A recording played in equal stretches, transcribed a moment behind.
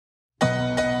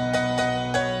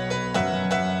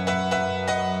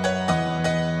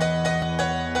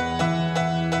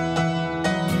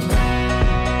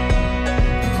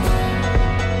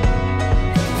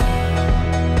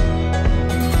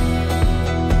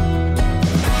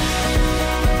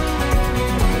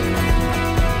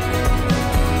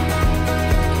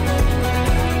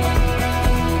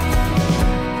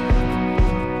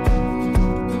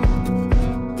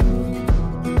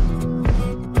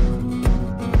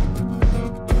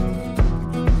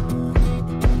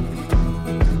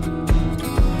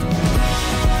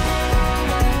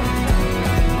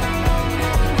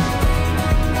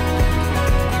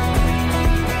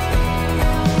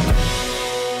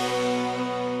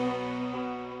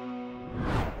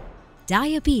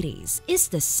Diabetes is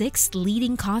the sixth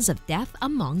leading cause of death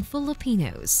among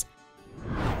Filipinos.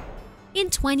 In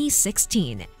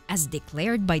 2016, as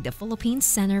declared by the Philippine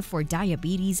Center for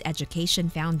Diabetes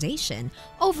Education Foundation,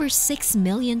 over 6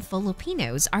 million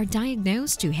Filipinos are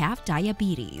diagnosed to have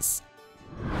diabetes.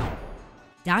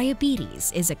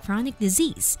 Diabetes is a chronic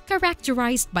disease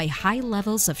characterized by high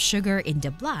levels of sugar in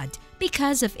the blood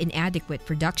because of inadequate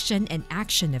production and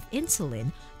action of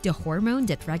insulin, the hormone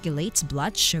that regulates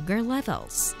blood sugar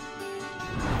levels.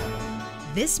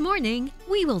 This morning,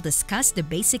 we will discuss the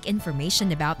basic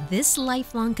information about this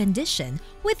lifelong condition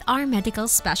with our medical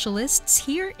specialists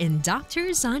here in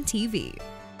Doctors on TV.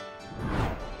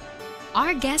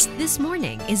 Our guest this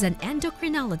morning is an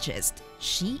endocrinologist.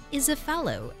 She is a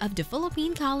fellow of the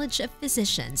Philippine College of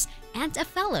Physicians and a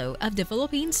fellow of the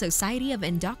Philippine Society of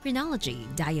Endocrinology,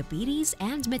 Diabetes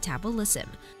and Metabolism.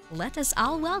 Let us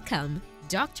all welcome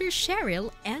Dr.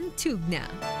 Cheryl Antugna.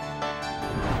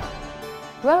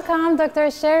 Welcome, Dr.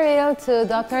 Cheryl, to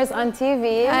Doctors on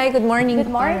TV. Hi, good morning.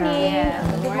 Good morning. Yeah.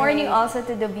 Good morning also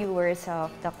to the viewers of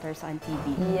Doctors on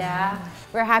TV. Yeah,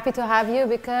 we're happy to have you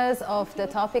because of the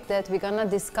topic that we're gonna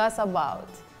discuss about,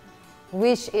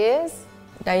 which is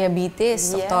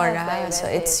Diabetes, Yes, Doktora. diabetes. So,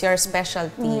 it's your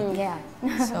specialty. Yeah.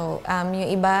 So, yung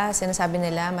iba, sinasabi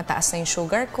nila, mataas na yung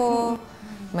sugar ko,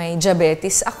 may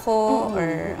diabetes ako,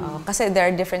 or kasi there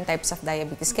are different types of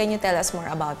diabetes. Can you tell us more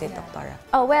about it, Doktora?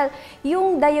 Oh, well,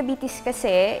 yung diabetes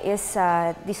kasi is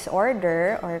a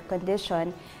disorder or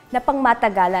condition na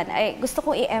pangmatagalan. Ay, gusto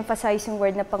kong i-emphasize yung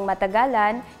word na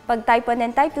pangmatagalan. Pag type 1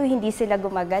 and type 2, hindi sila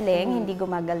gumagaling, hindi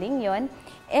gumagaling yon.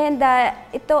 And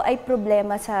ito ay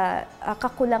problema sa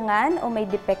kakulangan o may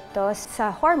depekto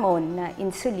sa hormone na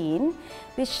insulin,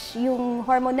 which yung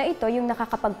hormone na ito yung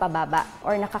nakakapagpababa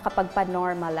or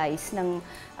nakakapagpa-normalize ng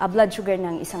blood sugar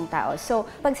ng isang tao. So,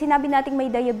 pag sinabi nating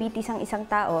may diabetes ang isang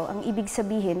tao, ang ibig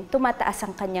sabihin, tumataas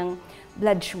ang kanyang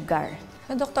blood sugar.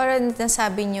 So, Doktora,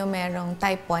 nasabi niyo merong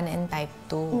type 1 and type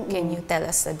 2. Can you tell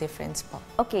us the difference po?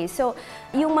 Okay, so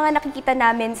yung mga nakikita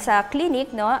namin sa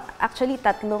clinic, no, actually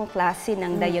tatlong klase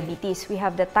ng diabetes. We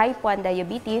have the type 1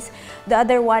 diabetes, the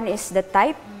other one is the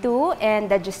type 2 and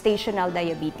the gestational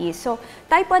diabetes. So,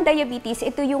 type 1 diabetes,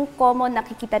 ito yung common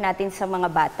nakikita natin sa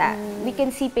mga bata. We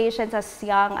can see patients as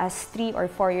young as 3 or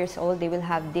 4 years old, they will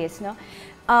have this, no.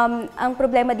 Ang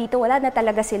problema dito, wala na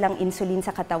talaga silang insulin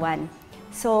sa katawan.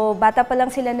 So, bata pa lang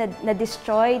sila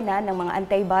na-destroy na ng mga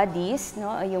antibodies,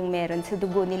 no? Yung meron sa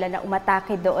dugo nila na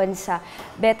umatake doon sa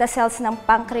beta cells ng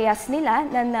pancreas nila,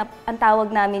 na ang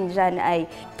tawag namin dyan ay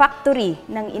factory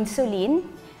ng insulin,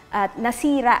 at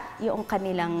nasira yung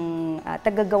kanilang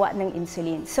tagagawa ng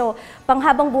insulin. So,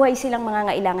 panghabang buhay silang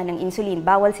mangangailangan ng insulin.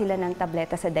 Bawal sila ng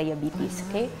tableta sa diabetes.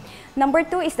 Okay? Number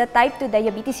 2 is the type 2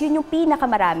 diabetes. Yun yung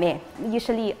pinakamarami.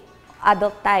 Usually,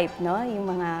 adult type, no? Yung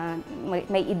mga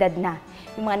may edad na.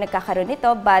 Yung mga nagkakaroon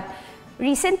nito, but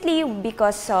recently,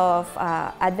 because of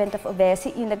advent of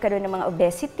obesity, yung nagkaroon ng mga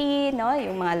obesity, no?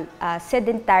 Yung mga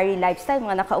sedentary lifestyle,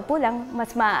 mga nakaupo lang,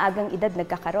 mas maagang edad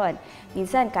nagkakaroon.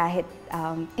 Minsan, kahit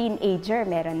teenager,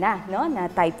 meron na, no? Na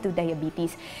type 2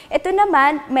 diabetes. Ito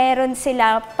naman, meron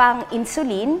sila pang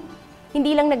insulin,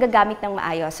 hindi lang nagagamit ng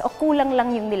maayos, o kulang lang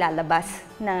yung nilalabas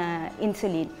na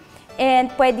insulin.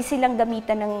 And pwede silang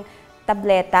gamitan ng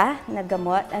tableta na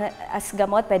gamot, as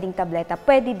gamot, pwedeng tableta,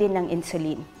 pwede din ng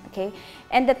insulin. Okay?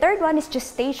 And the third one is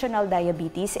gestational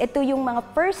diabetes. Ito yung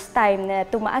mga first time na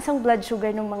tumaas ang blood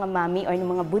sugar ng mga mami or ng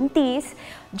mga buntis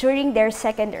during their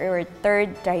second or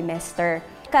third trimester.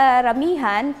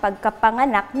 Karamihan,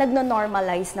 pagkapanganak,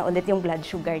 nagno-normalize na ulit yung blood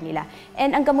sugar nila.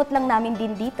 And ang gamot lang namin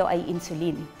din dito ay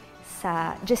insulin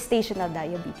sa gestational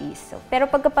diabetes. So, pero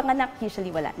pagkapanganak, usually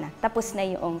wala na. Tapos na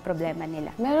yung problema nila.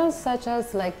 meron such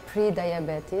as like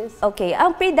pre-diabetes. Okay,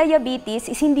 ang pre-diabetes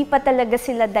is hindi pa talaga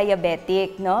sila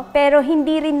diabetic, no? Pero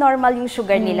hindi rin normal yung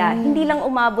sugar nila. Hindi lang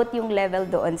umabot yung level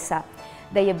doon sa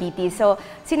diabetes. So,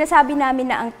 sinasabi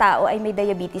namin na ang tao ay may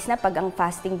diabetes na pag ang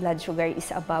fasting blood sugar is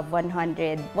above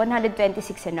 100,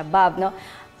 126 and above, no?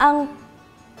 Ang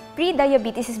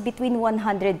pre-diabetes is between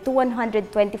 100 to 125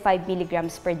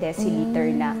 milligrams per deciliter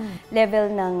na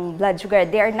level ng blood sugar.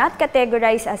 They are not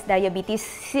categorized as diabetes.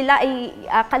 Sila ay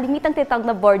kalimitang tinatawag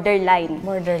na borderline.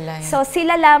 Borderline. So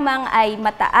sila lamang ay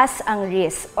mataas ang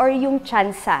risk or yung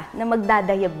tsansa na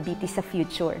magdadiabetes sa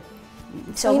future.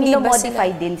 So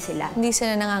minomodify din sila. Hindi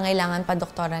sila nangangailangan pa,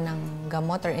 Doktora, ng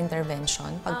gamot or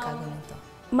intervention pagka ganito?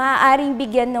 maaaring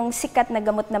bigyan ng sikat na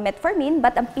gamot na metformin,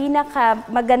 but ang pinaka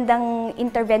magandang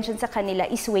intervention sa kanila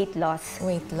is weight loss.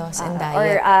 Weight loss and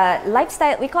Or diet.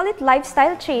 lifestyle, we call it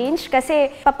lifestyle change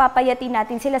kasi papapayatin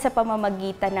natin sila sa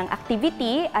pamamagitan ng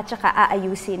activity at saka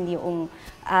aayusin yung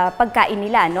pagkain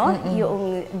nila, no?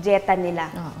 Yung dieta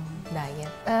nila.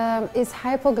 Diet. Is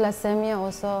hypoglycemia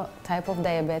also type of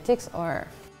diabetics or?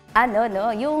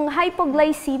 Yung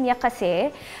hypoglycemia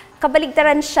kasi,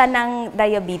 kabaligtaran siya ng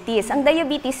diabetes. Ang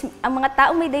diabetes, ang mga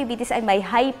taong may diabetes ay may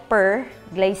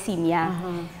hyperglycemia.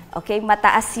 Okay,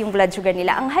 mataas yung blood sugar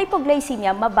nila. Ang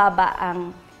hypoglycemia, mababa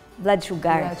ang blood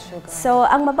sugar. So,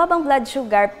 ang mababang blood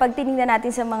sugar, pag tinignan natin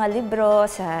sa mga libro,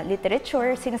 sa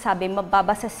literature, sinasabi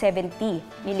mababa sa 70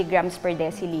 milligrams per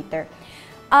deciliter.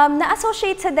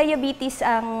 Na-associate sa diabetes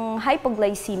ang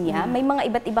hypoglycemia. May mga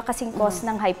iba't iba kasing cause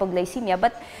ng hypoglycemia,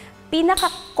 but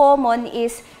pinaka-common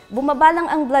is bumaba lang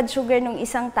ang blood sugar ng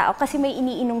isang tao kasi may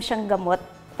iniinom siyang gamot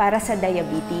para sa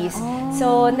diabetes.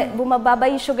 So,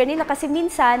 bumababa yung sugar nila kasi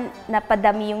minsan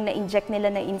napadami yung na-inject nila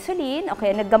na insulin, o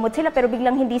kaya naggamot sila pero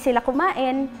biglang hindi sila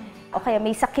kumain, o kaya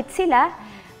may sakit sila,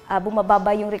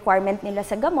 bumababa yung requirement nila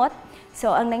sa gamot.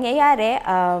 So, ang nangyayari,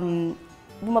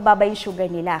 bumababa yung sugar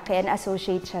nila, kaya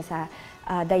na-associate siya sa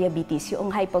diabetes, yung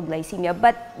hypoglycemia.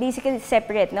 But basically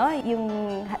separate, no? Yung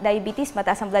diabetes,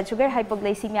 mataas ang blood sugar,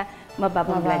 hypoglycemia,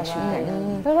 mababang blood sugar.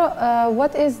 Pero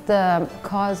what is the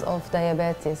cause of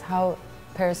diabetes? How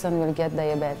person will get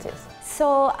diabetes?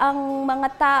 So, ang mga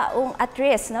taong at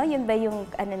risk, no? Yun ba yung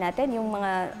yung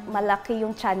mga malaki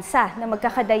yung tsansa na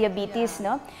magkaka-diabetes,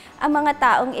 no? Ang mga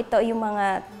taong ito, yung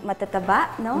mga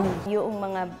matataba, no? Yung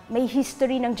mga may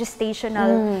history ng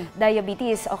gestational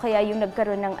diabetes o kaya yung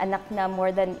nagkaroon ng anak na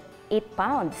more than 8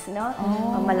 pounds, no?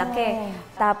 Malaki.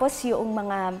 Tapos yung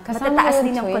mga matataas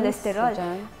din ng cholesterol.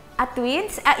 At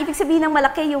twins, ibig sabihin ng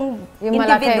malaki yung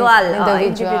individual.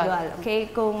 Individual.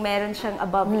 Okay? Kung meron siyang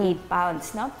above 8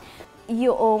 pounds, no?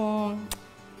 Yung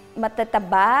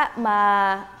matataba,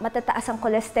 matataas ang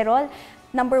cholesterol.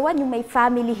 Number 1, yung may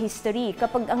family history.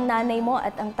 Kapag ang nanay mo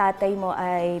at ang tatay mo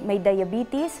ay may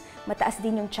diabetes, mataas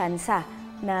din yung tsansa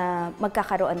na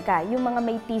magkakaroon ka. Yung mga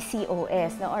may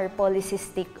PCOS, no, or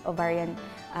polycystic ovarian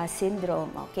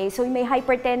syndrome. Okay? So may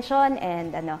hypertension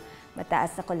and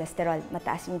mataas na cholesterol,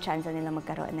 mataas yung chance nila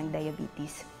magkaroon ng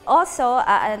diabetes. Also,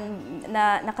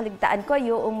 nakaligtaan ko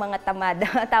yung mga tamad.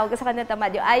 Tawag ko sa kanila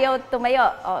tamad, yung ayaw tumayo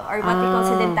or what we call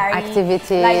sedentary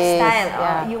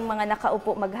lifestyle. Yung mga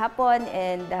nakaupo maghapon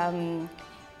and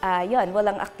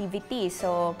walang activity.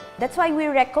 So, that's why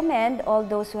we recommend all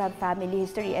those who have family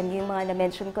history and yung mga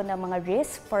na-mention ko na mga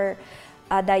risk for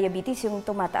diabetes, yung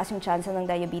tumataas yung chance ng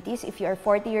diabetes. If you are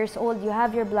 40 years old, you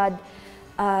have your blood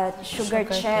sugar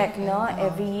check, no,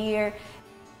 every year.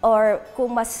 Or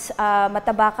kung mas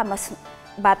mataba ka, mas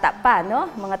bata pa, no,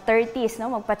 mga 30s,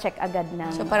 no, magpa-check agad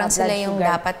ng So parang sila yung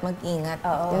sugar. dapat mag-ingat.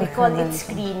 We call it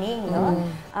screening, no.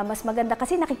 Mas maganda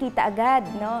kasi nakikita agad,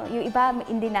 no. Yung iba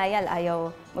in denial, ayaw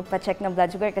magpa-check ng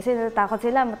blood sugar kasi natatakot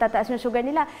sila, matataas yung sugar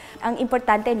nila. Ang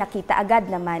importante, nakita agad,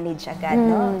 na manage agad,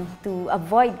 no, to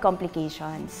avoid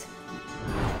complications.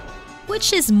 Which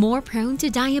is more prone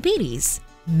to diabetes?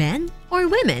 Men or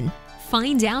women?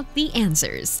 Find out the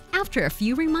answers after a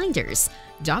few reminders.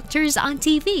 Doctors on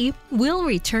TV will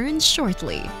return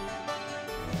shortly.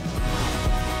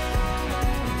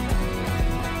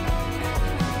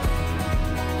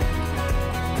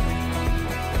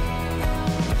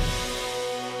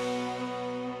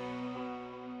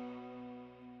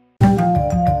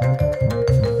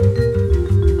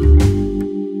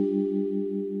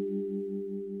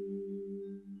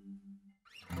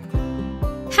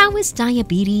 How is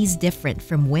diabetes different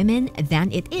from women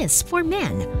than it is for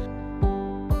men?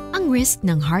 Ang risk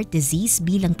ng heart disease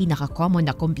bilang pinaka-common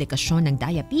na komplikasyon ng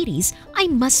diabetes ay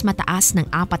mas mataas ng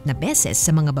 4 na beses sa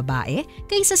mga babae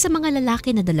kaysa sa mga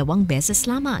lalaki na 2 beses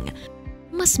lamang.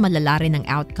 Mas malala rin ang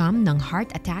outcome ng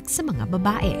heart attack sa mga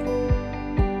babae.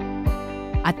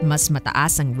 At mas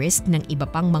mataas ang risk ng iba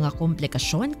pang mga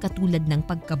komplikasyon katulad ng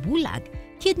pagkabulag,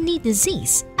 kidney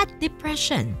disease at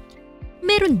depression.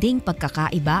 Meron ding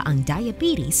pagkakaiba ang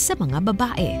diabetes sa mga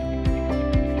babae.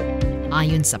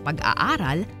 Ayon sa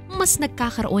pag-aaral, mas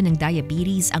nagkakaroon ng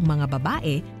diabetes ang mga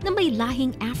babae na may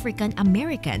lahing African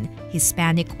American,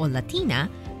 Hispanic o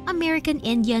Latina, American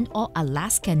Indian o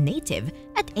Alaskan Native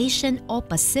at Asian o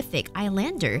Pacific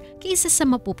Islander kaysa sa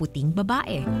mapuputing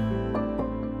babae.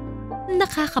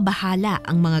 Nakakabahala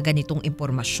ang mga ganitong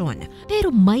impormasyon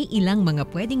pero may ilang mga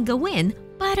pwedeng gawin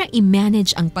para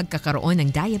i-manage ang pagkakaroon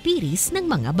ng diabetes ng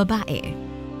mga babae.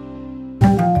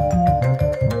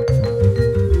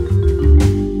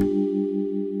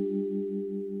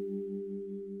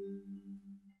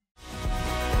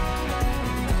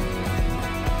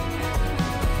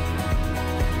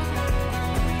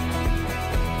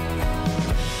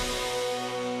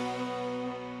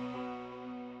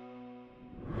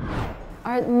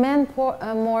 Are men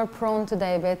more prone to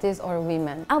diabetes or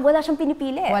women? Wala siyang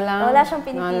pinipili. Wala siyang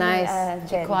pinipili. Nice.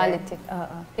 Gender. Equality.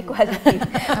 Equality.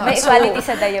 May equality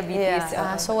sa diabetes.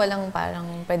 Yeah. So walang parang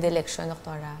predilection,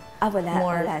 Doktora?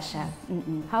 Wala siya.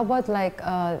 How about like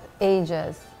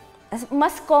ages?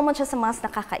 Mas common siya sa mga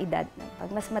nakakaedad.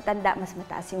 Pag mas matanda, mas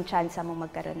mataas yung chance mong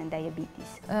magkaroon ng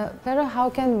diabetes. Pero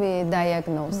how can we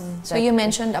diagnose? So you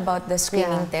mentioned about the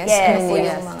screening test. Yes,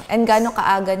 Yung and gaano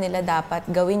kaaga nila dapat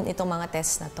gawin itong mga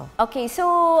test na to? Okay,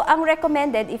 so ang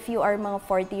recommended if you are mga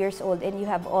 40 years old and you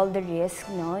have all the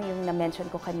risk, no, yung na-mention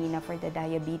ko kanina for the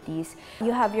diabetes,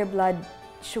 you have your blood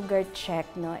sugar check,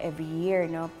 no, every year,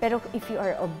 no. Pero if you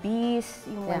are obese,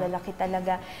 yung malalaki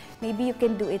talaga, maybe you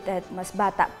can do it at mas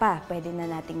bata pa, pwede na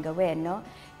natin gawin, no,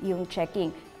 yung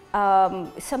checking.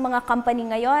 Sa mga company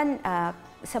ngayon,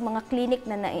 sa mga clinic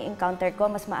na na-encounter ko,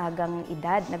 mas maagang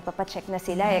edad, nagpapacheck na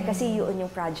sila kasi yun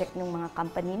yung project ng mga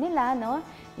company nila, no,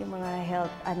 yung mga health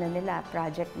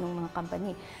project ng mga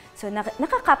company. So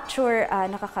nakaka-capture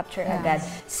agad.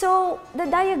 So the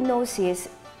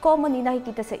diagnosis commonly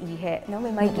nakikita sa ihe, no? May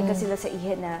makikita sila sa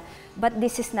ihe na, but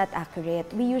this is not accurate.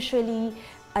 We usually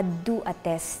do a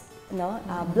test, no?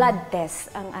 Blood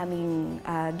test ang aming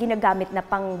ginagamit na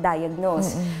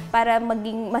pang-diagnose para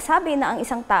maging masabi na ang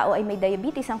isang tao ay may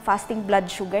diabetes, ang fasting blood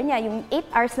sugar niya, yung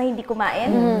 8 hours na hindi kumain,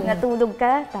 natulog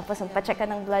ka, tapos magpa-check ka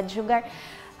ng blood sugar,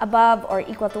 above or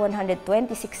equal to 126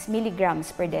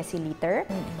 milligrams per deciliter,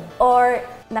 or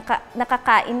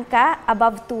nakakain ka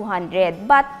above 200,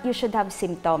 but you should have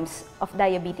symptoms of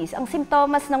diabetes. Ang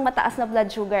simptomas ng mataas na blood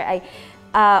sugar ay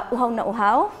uhaw na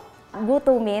uhaw,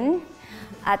 gutumin,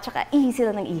 at saka ihi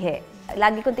sila ng ihi.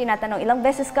 Lagi kong tinatanong, ilang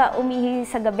beses ka umihi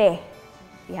sa gabi?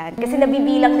 Yan. Kasi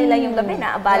nabibilang nila yung gabi,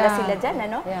 naabala sila dyan,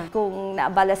 ano? Kung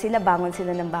naabala sila, bangon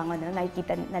sila ng bangon, ano?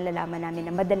 Nakikita, nalalaman namin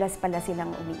na madalas pala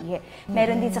silang umiihi.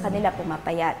 Meron din sa kanila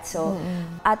pumapayat. So,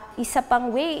 at isa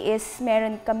pang way is,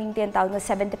 meron kaming tinatawag na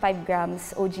 75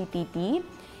 grams OGTT.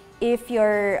 If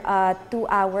you're 2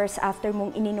 hours after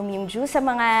mong ininom yung juice, sa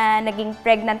mga naging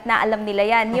pregnant na, alam nila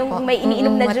yan. Yung may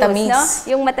iniinom na juice, no?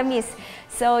 Yung matamis.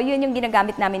 So, yun yung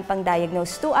ginagamit namin pang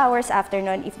diagnose. 2 hours after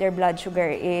nun, if their blood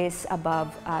sugar is above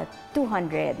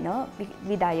 200, no?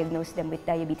 We diagnose them with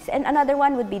diabetes. And another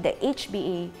one would be the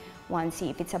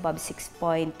HbA1c, if it's above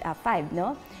 6.5,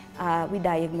 no? We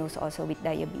diagnose also with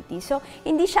diabetes. So,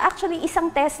 hindi siya actually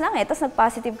isang test lang tapos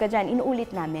nag-positive ka dyan,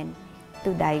 inuulit namin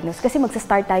to diagnose. Kasi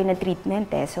magsa-start tayo ng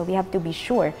treatment so we have to be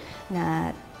sure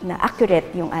na accurate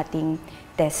yung ating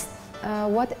test.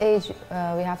 What age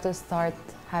we have to start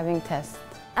having tests?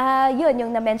 Yun,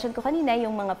 yung na-mention ko kanina,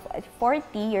 yung mga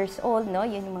 40 years old, no?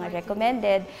 Yun yung mga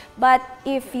recommended. But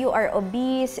if you are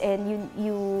obese and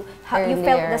you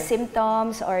felt the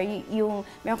symptoms or yung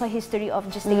meron ka history of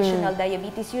gestational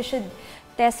diabetes, you should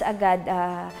test agad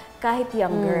kahit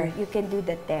younger. You can do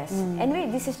the test.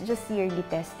 Anyway, this is just yearly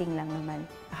testing lang naman.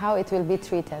 How it will be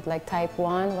treated? Like type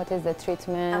 1, what is the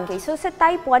treatment? Okay, so sa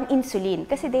type 1, insulin.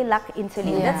 Kasi they lack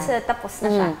insulin. That's tapos na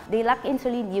siya. They lack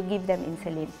insulin, you give them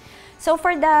insulin. So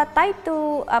for the type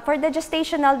 2, for the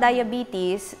gestational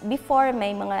diabetes, before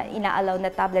may mga ina-allow na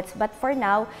tablets, but for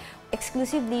now,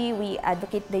 exclusively we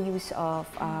advocate the use of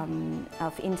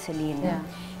insulin.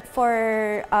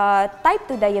 For type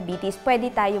 2 diabetes,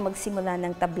 pwede tayo magsimula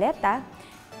ng tableta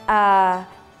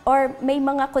or may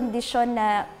mga kondisyon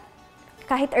na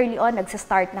kahit early on,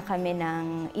 nagsa-start na kami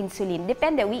ng insulin.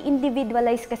 Depende, we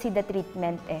individualize kasi the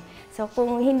treatment So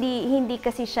kung hindi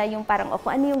kasi siya yung parang,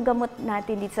 kung ano yung gamot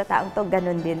natin dito sa taong to,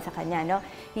 ganun din sa kanya, no?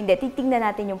 Hindi, titingnan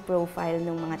natin yung profile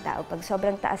ng mga tao. Pag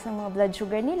sobrang taas ng mga blood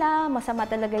sugar nila, masama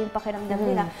talaga yung pakiramdam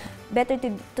nila, better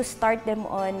to start them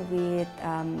on with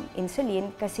insulin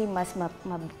kasi mas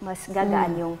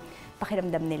gagaan yung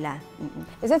pakiramdam nila.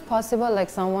 Is it possible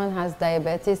like someone has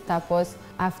diabetes tapos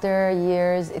after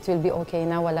years it will be okay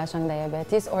na wala siyang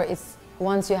diabetes, or it's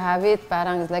once you have it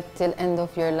parang like till end of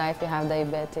your life you have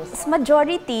diabetes?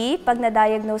 Majority, pag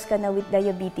na-diagnose ka na with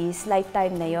diabetes,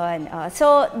 lifetime na yon.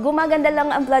 So, gumaganda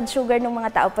lang ang blood sugar ng mga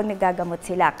tao pag nagagamot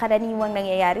sila. Karaniwang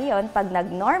nangyayari yon pag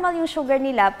nag-normal yung sugar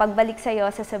nila, pagbalik sa'yo,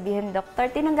 sasabihin, Doktor,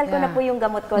 tinanggal ko na po yung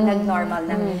gamot ko, nag-normal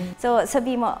na. So,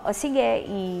 sabi mo, sige,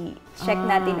 i-check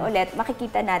natin ulit,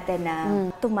 makikita natin na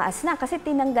tumaas na kasi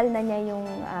tinanggal na niya yung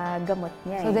gamot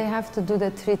niya. So, they have to do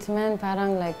the treatment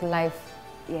parang like lifetime.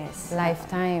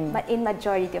 But in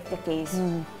majority of the case,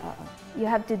 you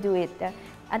have to do it.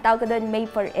 Ang tawag ko doon, may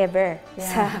forever.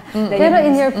 Pero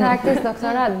in your practice,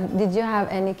 Doktora, did you have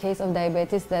any case of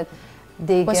diabetes that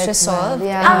they was resolved?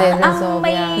 Ang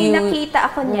may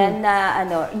nakita ako niyan na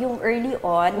yung early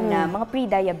on na mga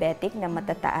pre-diabetic na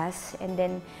matataas, and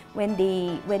then when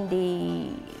they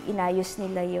inayos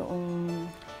nila yung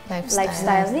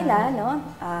lifestyle nila, no?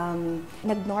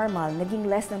 Nag-normal,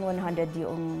 naging less than 100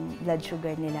 yung blood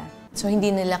sugar nila. So,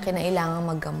 hindi nila kinailangan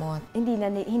maggamot? Hindi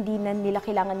na nila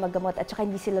kailangan maggamot at saka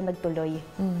hindi sila nagtuloy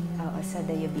sa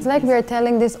diabetes. It's like we're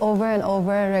telling this over and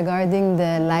over regarding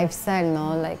the lifestyle,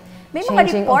 no? Like, may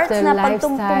mga reports na pag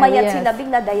pumayat yes. sila,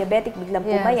 bigla diabetic, biglang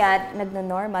pumayat,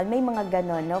 nagno-normal, may mga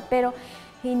ganon, no? Pero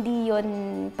hindi yon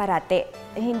parate,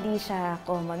 hindi siya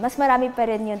common. Mas marami pa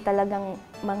rin yun talagang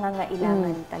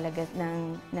mangangailangan talaga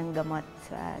ng gamot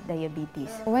sa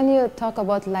diabetes. When you talk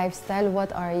about lifestyle, what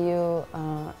are you,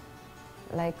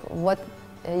 what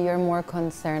you're more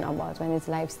concerned about when it's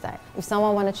lifestyle? If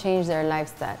someone want to change their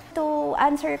lifestyle. To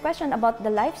answer your question about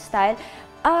the lifestyle,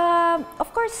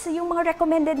 of course, yung mga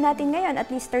recommended natin ngayon, at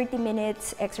least 30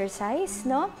 minutes exercise,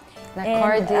 no? Like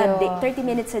cardio. 30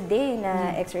 minutes a day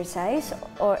na exercise.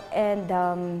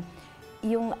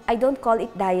 Yung, I don't call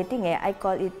it dieting I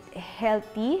call it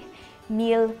healthy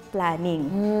meal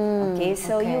planning. Okay?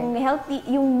 So, yung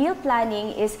meal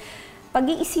planning is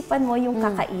pag-iisipan mo yung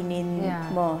kakainin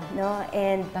mo, no?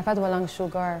 And dapat walang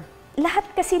sugar. Lahat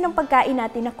kasi ng pagkain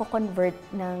natin nako-convert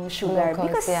ng sugar.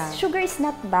 Glucose, because sugar is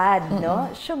not bad,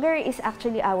 no? Sugar is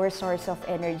actually our source of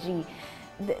energy.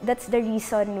 That's the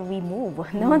reason we move,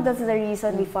 no? That's the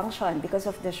reason we function, because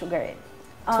of the sugar.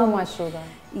 Too much sugar.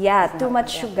 Yeah, too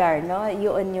much sugar, no?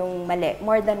 Yun yung mali.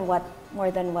 More than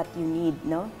what you need,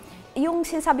 no? Yung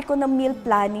sinasabi ko na meal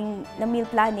planning,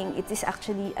 it is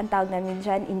actually, ang tawag namin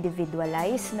dyan,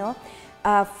 individualized, no?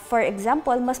 For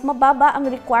example, mas mababa ang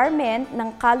requirement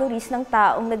ng calories ng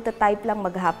taong nagta-type lang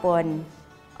maghapon.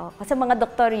 Kasi mga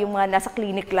doktor, yung mga nasa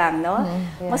clinic lang, no?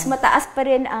 Mas mataas pa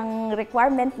rin ang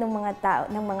requirement ng mga tao,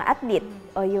 ng mga athlete,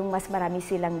 o yung mas marami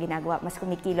silang ginagawa, mas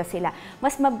kumikilos sila.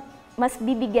 Mas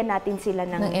bibigyan natin sila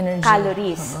ng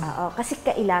calories. Kasi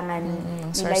kailangan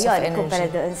nila yun, kumpara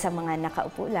doon sa mga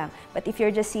nakaupo lang. But if you're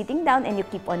just sitting down and you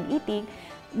keep on eating,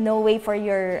 no way for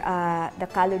your the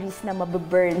calories na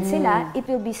mababurn sila, it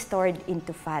will be stored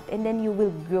into fat. And then you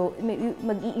will grow,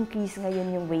 mag-i-increase ngayon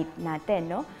yung weight natin,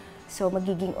 no? So,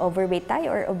 magiging overweight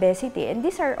tayo or obesity. And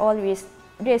these are all risks,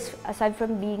 aside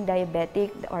from being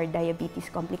diabetic or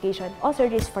diabetes complication, also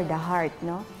risk for the heart,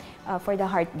 no? For the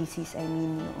heart disease, I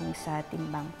mean, yung sa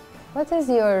timbang. What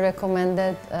is your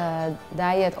recommended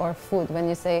diet or food? When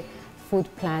you say food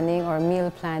planning or meal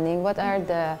planning, what are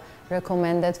the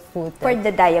recommended food? For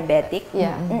the diabetic?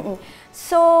 Yeah.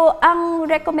 So,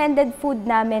 ang recommended food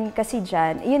namin kasi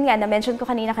dyan, yun nga, na-mention ko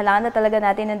kanina, kailangan na talaga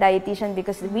natin ng dietitian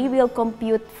because we will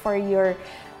compute for your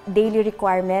daily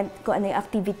requirement, kung ano yung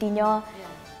activity nyo,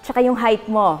 tsaka yung height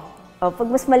mo. Pag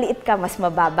mas maliit ka, mas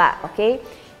mababa, okay?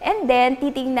 And then,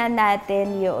 titingnan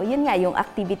natin yun nga, yung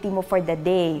activity mo for the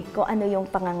day, kung ano yung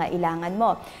pangangailangan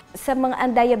mo. Sa mga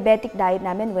ang diabetic diet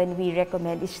namin, when we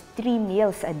recommend is 3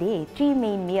 meals a day, 3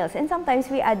 main meals. And sometimes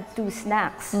we add 2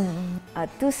 snacks,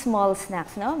 2 small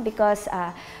snacks, no? Because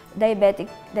diabetic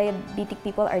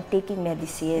people are taking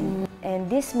medicine. And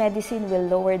this medicine will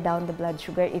lower down the blood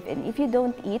sugar. If you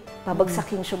don't eat, babagsak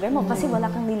yung sugar mo kasi wala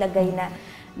kang nilagay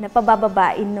na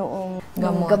pabababain noong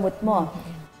gamot mo.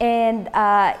 And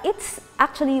it's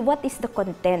actually what is the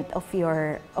content of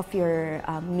your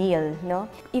meal, no?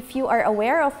 If you are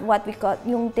aware of what we call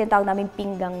yung tinatawag namin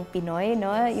pinggang Pinoy, no?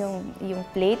 Yung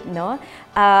plate, no?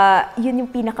 Yun yung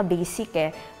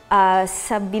pinaka-basic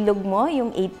sa bilog mo, yung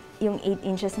 8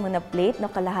 inches mo na plate, no,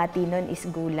 kalahati nun is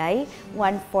gulay,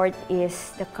 1/4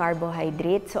 is the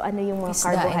carbohydrate. So ano yung mga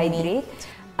carbohydrate?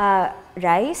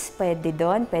 Rice, pwede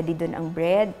doon ang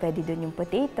bread, pwede doon yung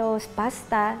potatoes,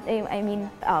 pasta,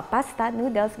 pasta,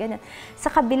 noodles, ganyan.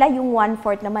 Sa kabila, yung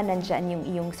 1/4 naman, nandyan yung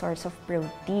iyong source of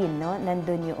protein, no?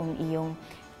 Nandun yung iyong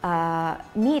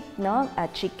meat, no?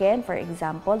 Chicken, for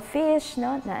example, fish,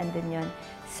 no? Naandun yun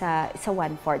sa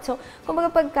 1/4. So,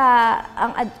 kumbaga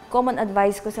ang common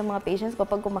advice ko sa mga patients ko,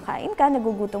 pag kumakain ka,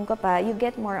 nagugutom ka pa, you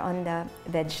get more on the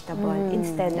vegetable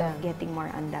instead of getting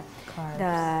more on the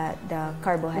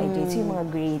carbohydrates, yung mga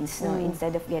grains, no?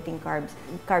 Instead of getting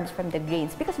carbs from the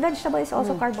grains. Because vegetable is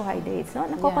also carbohydrates, no?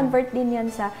 Nako-convert din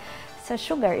yan sa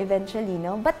sugar eventually,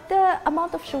 no? But the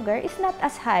amount of sugar is not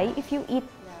as high if you eat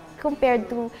compared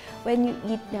to when you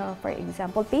eat, for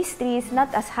example, pastries,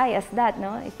 not as high as that,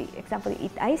 no? If, example, you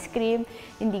eat ice cream,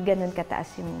 hindi ganun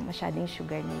kataas yung masyadong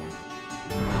sugar nila.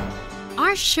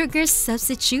 Are sugar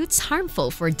substitutes harmful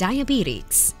for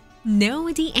diabetics? Know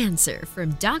the answer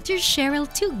from Dr. Cheryl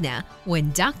Tugna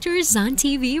when Doctors on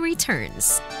TV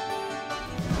returns.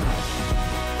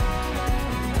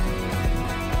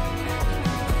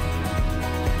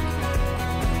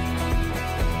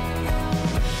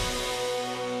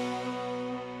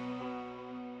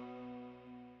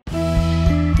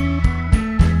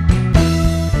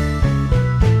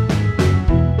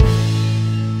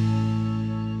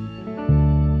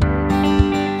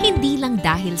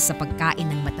 dahil sa pagkain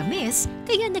ng matamis,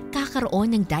 kaya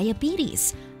nagkakaroon ng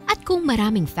diabetes. At kung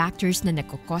maraming factors na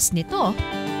nagkukos nito,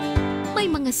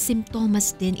 may mga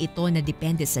simptomas din ito na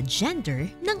depende sa gender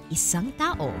ng isang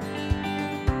tao.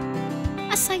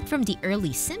 Aside from the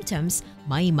early symptoms,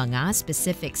 may mga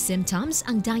specific symptoms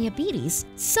ang diabetes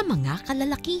sa mga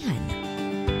kalalakihan.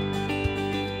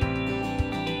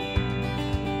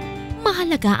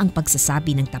 Mahalaga ang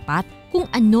pagsasabi ng tapat kung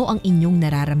ano ang inyong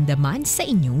nararamdaman sa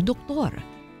inyong doktor.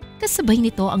 Kasabay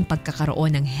nito ang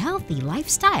pagkakaroon ng healthy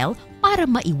lifestyle para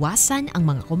maiwasan ang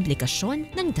mga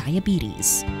komplikasyon ng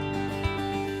diabetes.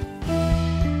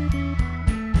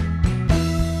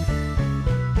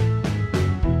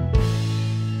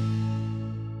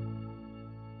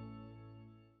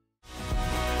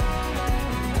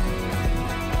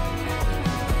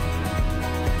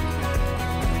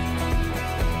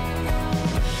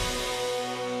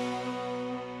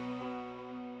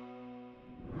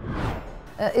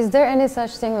 Is there any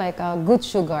such thing like good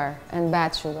sugar and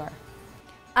bad sugar?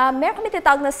 Meron kami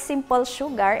tinatawag na simple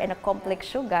sugar and a complex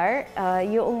sugar.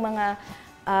 Yung mga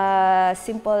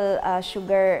simple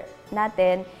sugar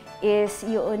natin is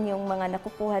yun yung mga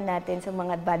nakukuha natin sa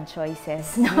mga bad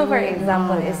choices. No? For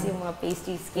example, is yung mga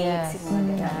pastries, cakes, yung mga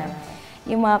ganyan.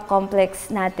 Yung mga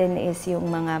complex natin is yung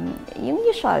mga, yung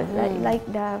usual, like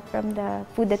from the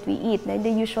food that we eat, the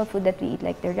usual food that we eat,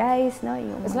 like the rice, no?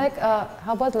 Yung it's like,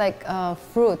 how about like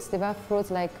fruits, diba?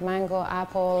 Fruits like mango,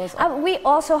 apples? We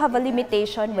also have a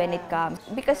limitation when it comes,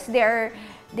 because they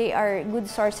are good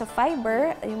source of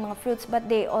fiber, yung mga fruits, but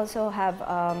they also have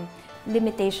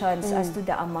limitations as to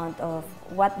the amount of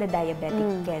what the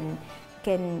diabetic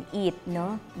can eat,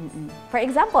 no? For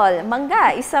example,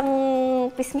 mangga, isang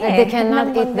pisngi. They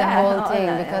cannot eat the whole thing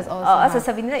because also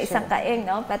sasabihin nila isang kaing,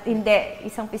 no? But hindi,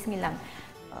 isang pisngi lang.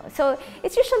 So,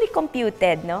 it's usually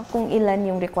computed, no? Kung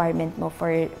ilan yung requirement mo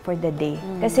for the day.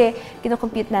 Kasi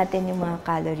kino-compute natin yung mga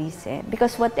calories, eh.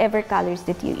 Because whatever calories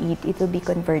that you eat, it will be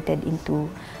converted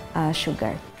into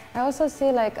sugar. I also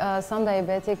see like some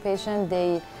diabetic patients,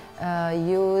 they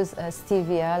use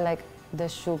stevia, like the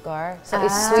sugar. So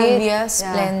it's sweet. Stevia,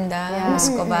 Splenda,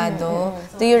 Muscovado.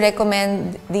 Do you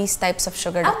recommend these types of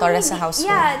sugar, Doktora, sa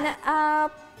household? Yeah,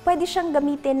 pwede siyang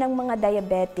gamitin ng mga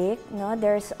diabetic, no?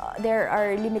 There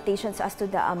are limitations as to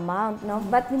the amount, no?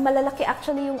 But malalaki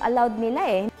actually yung allowed nila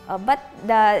eh. But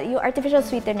yung artificial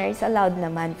sweetener is allowed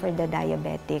naman for the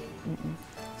diabetic.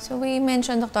 So we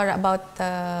mentioned, Doktora, about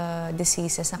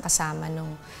diseases na kasama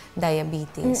ng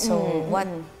diabetes. So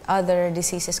what other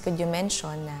diseases could you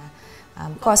mention na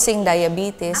causing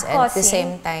diabetes and at the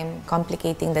same time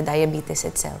complicating the diabetes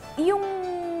itself? Yung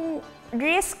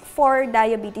risk for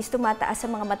diabetes, tumataas sa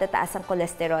mga matataas ang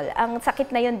cholesterol. Ang sakit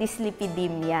na yun,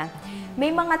 dyslipidemia. May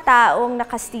mga taong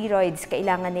naka-steroids,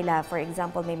 kailangan nila, for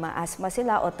example, may mga asthma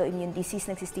sila, autoimmune disease,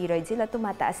 nagsi-steroids sila,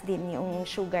 tumataas din yung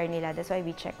sugar nila. That's why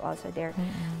we check also their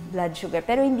blood sugar.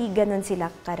 Pero hindi ganun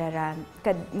sila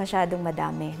masyadong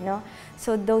madami, no?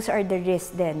 So those are the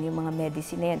risks din, yung mga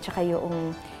medicine na yan, tsaka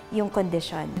yung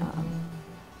condition.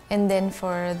 And then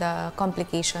for the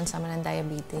complications naman ng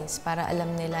diabetes, para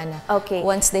alam nila na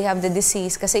once they have the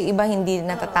disease, kasi iba hindi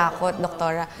natatakot,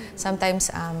 Doktora, sometimes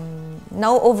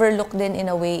na-overlook din in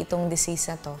a way itong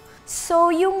disease na to.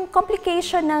 So yung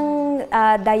complication ng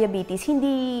diabetes,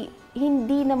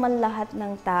 hindi naman lahat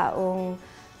ng taong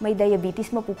may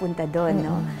diabetes mapupunta doon,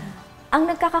 no?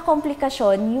 Ang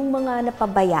nagkakakomplikasyon, yung mga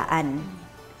napabayaan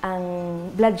ang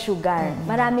blood sugar.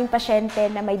 Maraming pasyente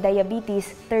na may diabetes,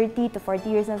 30 to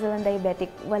 40 years na silang diabetic,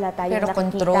 wala tayong nakikita.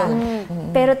 Control.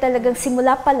 Pero talagang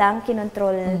simula pa lang,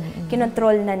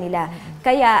 kinontrol na nila.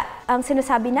 Kaya, ang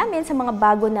sinasabi namin sa mga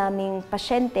bago naming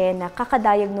pasyente na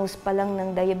kakadiagnose pa lang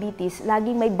ng diabetes,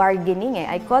 laging may bargaining eh.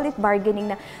 I call it bargaining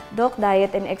na, Doc,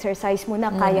 diet and exercise muna,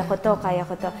 kaya ko to, kaya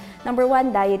ko to. Number one,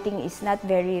 dieting is not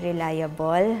very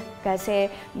reliable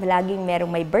kasi laging merong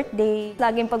may birthday.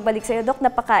 Laging pagbalik sa'yo, Doc,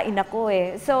 napakain ako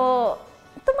eh. So,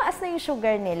 tumaas na yung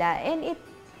sugar nila and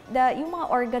yung mga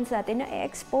organs natin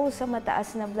na-expose sa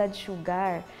mataas na blood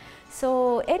sugar.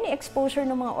 So, any exposure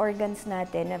ng mga organs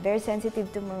natin na very sensitive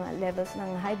to mga levels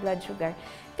ng high blood sugar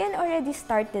can already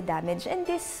start the damage. And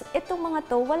itong mga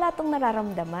to, wala tong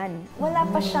nararamdaman. Wala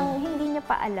pa siyang, hindi niya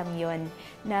pa alam yon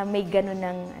na may ganun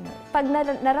ng, pag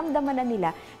naramdaman na nila,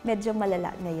 medyo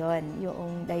malala na yon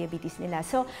yung diabetes nila.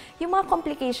 So, yung mga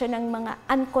complication ng mga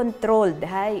uncontrolled,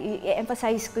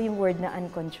 i-emphasize ko yung word na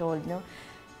uncontrolled, no?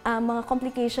 Mga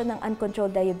complication ng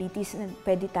uncontrolled diabetes,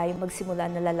 pwede tayo magsimula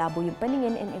na lalabo yung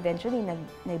paningin and eventually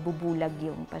naibubulag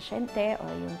yung pasyente o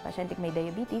yung pasyente may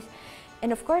diabetes. And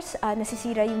of course,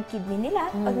 nasisira yung kidney nila.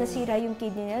 Pag nasira yung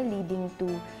kidney nila, leading to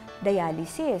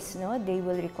dialysis, no? They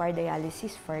will require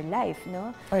dialysis for life,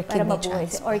 no? Or Para kidney mabuhay.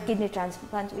 transplant. Or kidney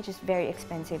transplant, which is very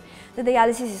expensive. The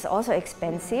dialysis is also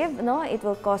expensive, no? It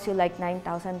will cost you like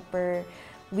 9,000 per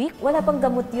week. Wala pang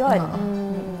gamot yun.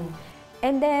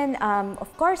 And then,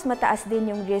 of course, mataas din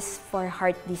yung risk for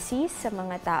heart disease sa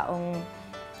mga taong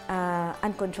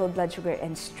uncontrolled blood sugar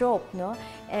and stroke, no?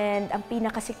 And ang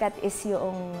pinakasikat is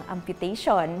yung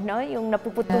amputation, no? Yung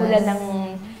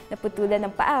napuputulan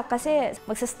ng paa kasi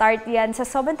magsa-start yan sa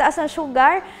sobrang taas ng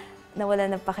sugar,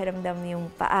 nawalan ng pakiramdam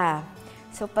yung paa.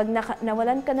 So pag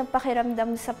nawalan ka ng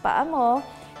pakiramdam sa paa mo,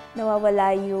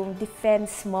 nawawala yung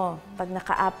defense mo. Pag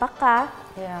nakaapak ka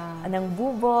ng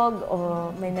bubog o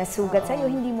may nasugat sa'yo,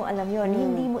 hindi mo alam yon,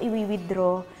 hindi mo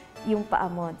i-withdraw yung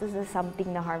paa mo. This is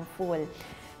something na harmful.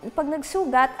 Pag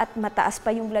nagsugat at mataas pa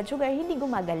yung blood sugar, hindi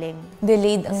gumagaling.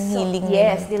 Delayed ang healing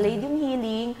nila. Yes, delayed yung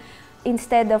healing.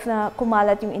 Instead of na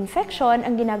kumalat yung infection,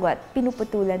 ang ginagawa,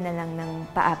 pinuputulan na lang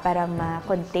ng paa para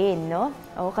ma-contain, no?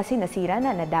 O kasi nasira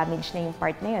na-damage na yung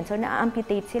part na yun. So,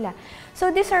 na-amputate sila.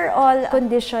 So, these are all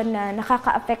condition na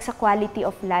nakaka-affect sa quality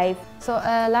of life. So,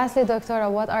 lastly, Doctora,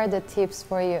 what are the tips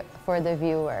for you, for the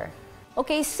viewer?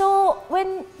 Okay, so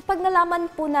pag nalaman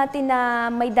po natin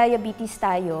na may diabetes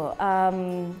tayo,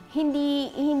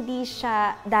 hindi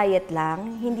siya diet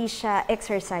lang, hindi siya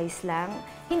exercise lang,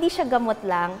 hindi siya gamot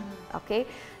lang, okay?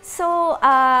 So,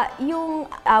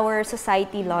 our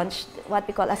society launched what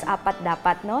we call as apat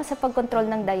dapat, no? Sa pagkontrol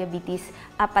ng diabetes,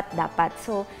 apat dapat.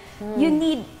 So, you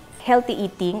need healthy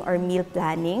eating or meal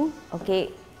planning, okay?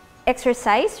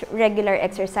 Exercise, regular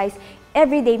exercise,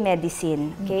 everyday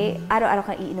medicine, okay? Araw-araw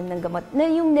kang iinom ng gamot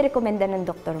na yung nirekomenda ng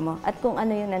doktor mo at kung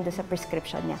ano yung nando sa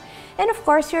prescription niya. And of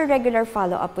course, your regular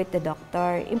follow-up with the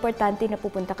doctor. Importante na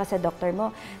pupunta ka sa doktor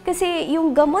mo. Kasi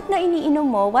yung gamot na iniinom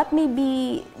mo, what may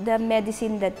be the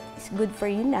medicine that is good for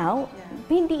you now,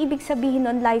 hindi ibig sabihin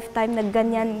on lifetime na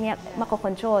ganyan niya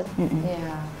makokontrol.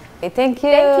 Yeah. Okay, thank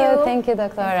you. Thank you. Thank you,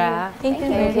 Doctora. Thank you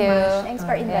very much. Thanks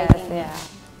for inviting me. Yeah.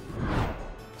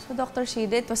 So, Dr.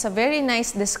 Shida, it was a very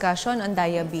nice discussion on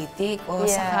diabetic o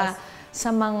Yes. saka sa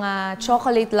mga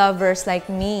chocolate lovers like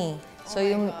me. So,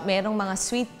 yung merong mga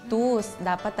sweet tooth,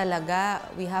 dapat talaga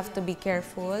we have to be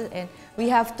careful and we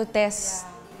have to test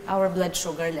our blood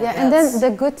sugar levels. Yeah, and then the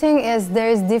good thing is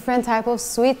there is different type of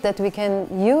sweet that we can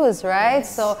use, right?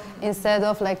 Yes. So instead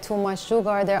of like too much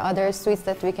sugar, there are other sweets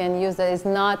that we can use that is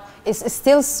not, it's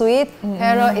still sweet,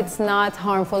 pero it's not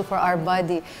harmful for our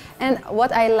body. And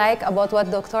what I like about what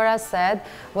Doctora said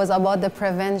was about the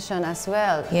prevention as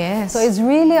well. Yes. So it's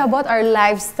really about our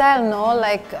lifestyle, no?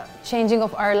 Like changing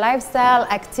of our lifestyle,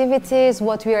 activities,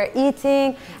 what we are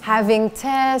eating, having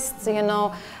tests, you know.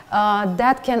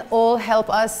 That can all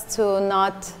help us to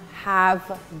not have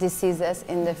diseases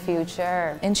in the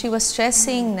future. And she was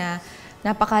stressing na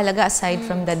napakahalaga aside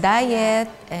from the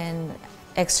diet and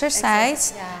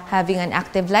exercise, having an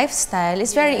active lifestyle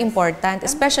is very important,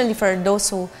 especially for those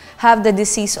who have the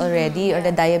disease already or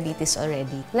the diabetes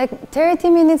already. Like 30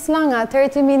 minutes lang,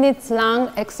 30 minutes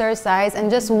lang exercise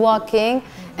and just walking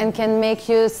and can make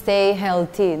you stay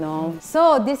healthy, no?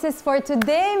 So this is for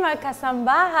today, mga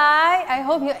kasambahay. I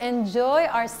hope you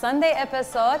enjoy our Sunday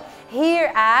episode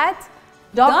here at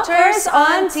Doctors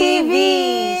on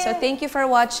TV! So thank you for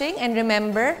watching and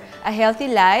remember, a healthy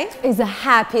life Is a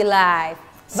happy life.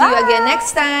 See you again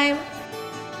next time.